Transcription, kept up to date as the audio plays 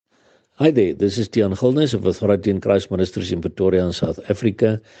Hi there, this is Tian Gilnes of Authority in Christ Ministries in Pretoria in South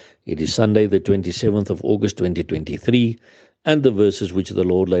Africa. It is Sunday, the 27th of August, 2023, and the verses which the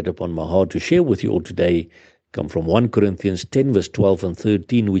Lord laid upon my heart to share with you all today come from 1 Corinthians 10, verse 12 and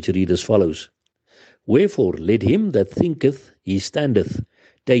 13, which read as follows. Wherefore, let him that thinketh he standeth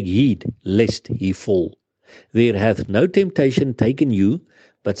take heed lest he fall. There hath no temptation taken you,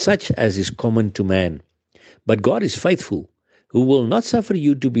 but such as is common to man. But God is faithful, who will not suffer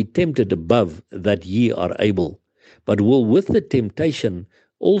you to be tempted above that ye are able, but will with the temptation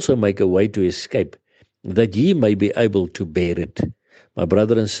also make a way to escape, that ye may be able to bear it. My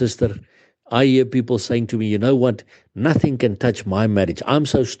brother and sister, I hear people saying to me, you know what, nothing can touch my marriage. I'm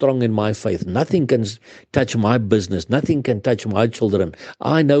so strong in my faith. Nothing can touch my business. Nothing can touch my children.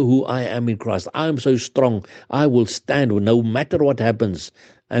 I know who I am in Christ. I'm so strong. I will stand no matter what happens.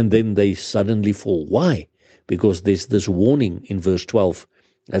 And then they suddenly fall. Why? Because there's this warning in verse 12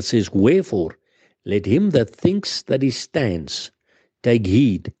 that says, Wherefore, let him that thinks that he stands take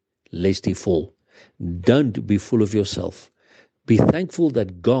heed lest he fall. Don't be full of yourself. Be thankful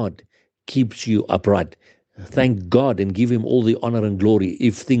that God keeps you upright. Thank God and give him all the honor and glory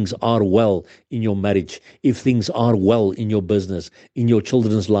if things are well in your marriage, if things are well in your business, in your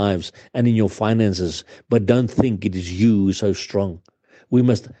children's lives, and in your finances. But don't think it is you who is so strong. We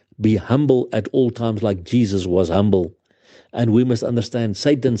must be humble at all times like Jesus was humble. And we must understand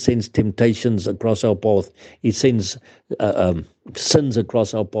Satan sends temptations across our path. He sends sins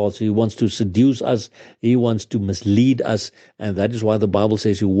across our path. He wants to seduce us. He wants to mislead us. And that is why the Bible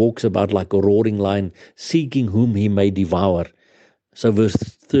says he walks about like a roaring lion, seeking whom he may devour. So verse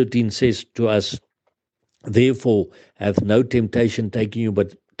 13 says to us, Therefore hath no temptation taken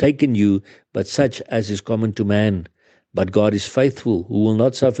you, but such as is common to man. But God is faithful, who will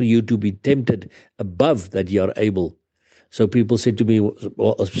not suffer you to be tempted above that ye are able. So people say to me,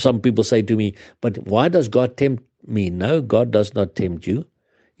 or some people say to me, but why does God tempt me? No, God does not tempt you.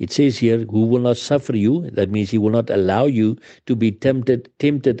 It says here, who will not suffer you. That means he will not allow you to be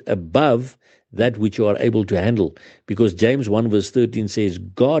tempted above that which you are able to handle. Because James 1 verse 13 says,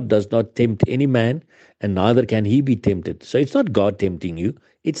 God does not tempt any man, and neither can he be tempted. So it's not God tempting you,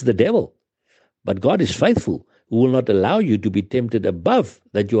 it's the devil. But God is faithful, who will not allow you to be tempted above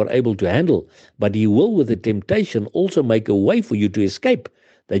that you are able to handle, but he will with the temptation also make a way for you to escape,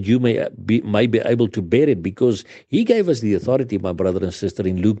 that you may be able to bear it, because he gave us the authority, my brother and sister,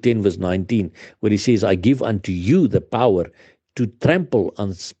 in Luke 10 verse 19, where he says, I give unto you the power to trample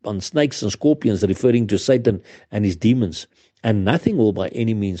on snakes and scorpions, referring to Satan and his demons, and nothing will by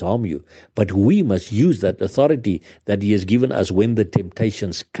any means harm you. But we must use that authority that he has given us when the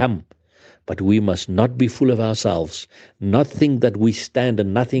temptations come. But we must not be full of ourselves, not think that we stand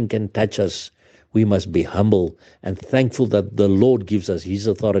and nothing can touch us. We must be humble and thankful that the Lord gives us his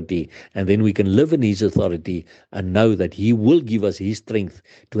authority, and then we can live in his authority and know that he will give us his strength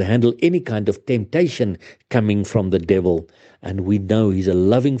to handle any kind of temptation coming from the devil. And we know he's a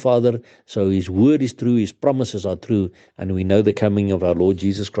loving Father, so his word is true, his promises are true, and we know the coming of our Lord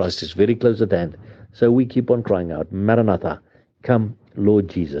Jesus Christ is very close at hand. So we keep on crying out, Maranatha, come, Lord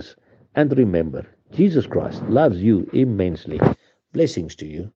Jesus. And remember, Jesus Christ loves you immensely. Blessings to you.